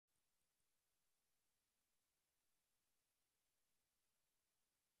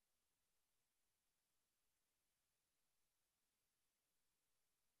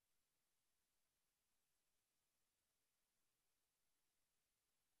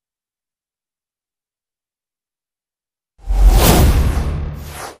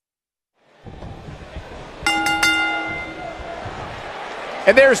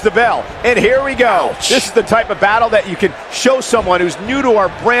And there's the bell, and here we go. Ouch. This is the type of battle that you can show someone who's new to our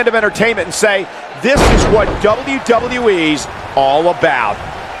brand of entertainment and say, this is what WWE's all about.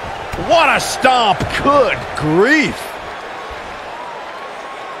 What a stomp. Good grief.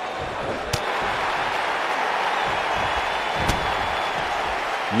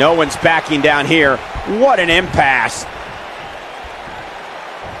 No one's backing down here. What an impasse.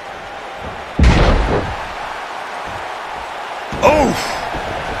 Oof.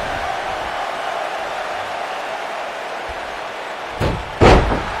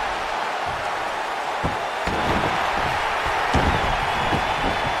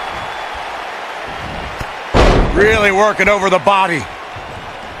 Really working over the body.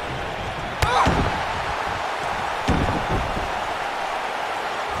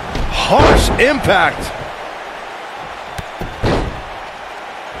 Harsh impact.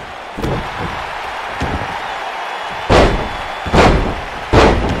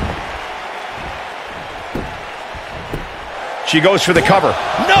 She goes for the cover.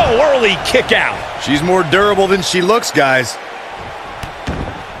 No, early kick out. She's more durable than she looks, guys.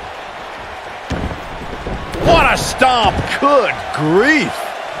 What a stomp. Good grief.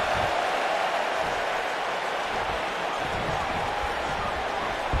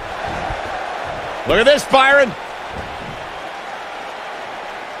 Look at this, Byron.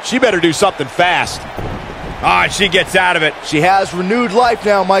 She better do something fast. Ah, she gets out of it. She has renewed life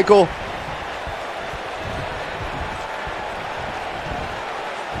now, Michael.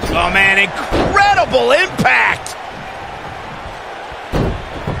 Oh, man, incredible impact.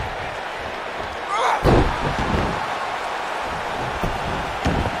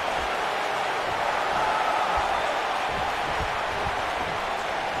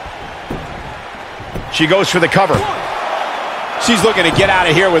 She goes for the cover. She's looking to get out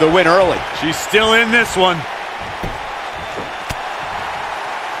of here with a win early. She's still in this one.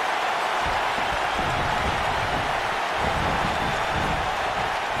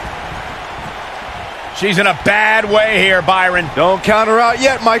 She's in a bad way here, Byron. Don't count her out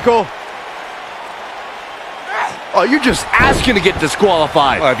yet, Michael. Oh, you're just asking to get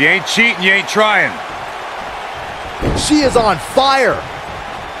disqualified. Well, if you ain't cheating, you ain't trying. She is on fire.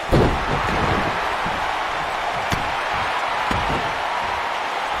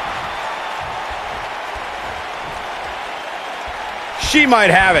 She might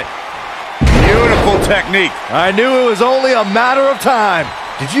have it. Beautiful technique. I knew it was only a matter of time.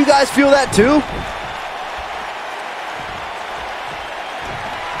 Did you guys feel that too?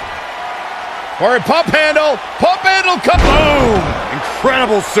 Or a pump handle. Pump handle. Boom.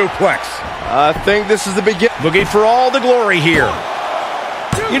 Incredible suplex. I think this is the beginning. Looking for all the glory here.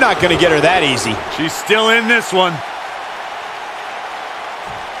 You're not going to get her that easy. She's still in this one.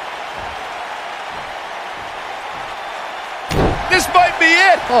 This might be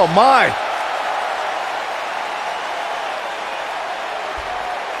it. Oh, my.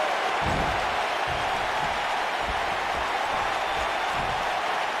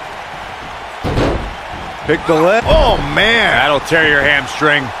 Pick the leg. Oh, man. That'll tear your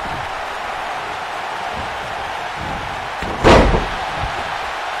hamstring.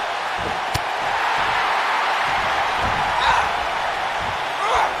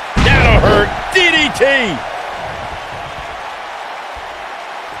 That'll hurt. DDT.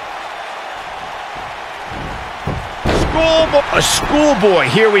 A schoolboy,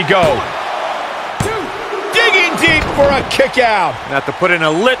 here we go. Digging deep for a kick out. Have to put in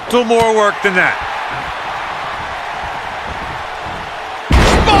a little more work than that.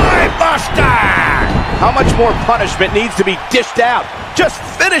 Spine buster! How much more punishment needs to be dished out? Just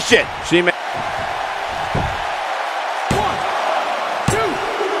finish it. She may. 1, 2,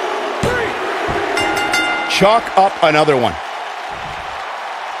 3. Chalk up another one.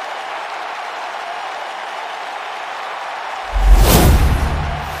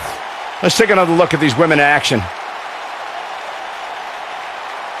 Let's take another look at these women in action.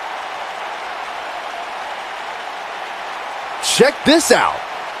 Check this out.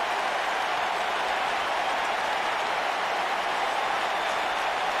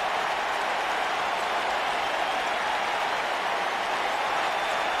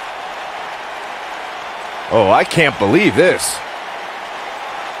 Oh, I can't believe this.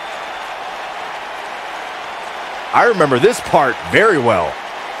 I remember this part very well.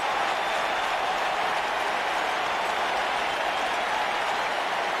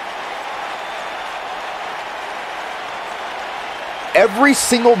 Every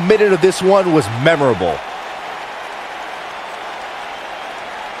single minute of this one was memorable.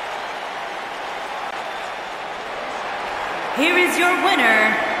 Here is your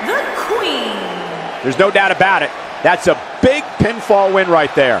winner, the Queen. There's no doubt about it. That's a big pinfall win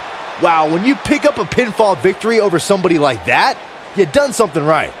right there. Wow, when you pick up a pinfall victory over somebody like that, you've done something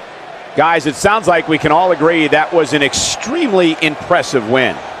right. Guys, it sounds like we can all agree that was an extremely impressive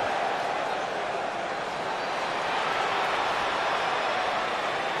win.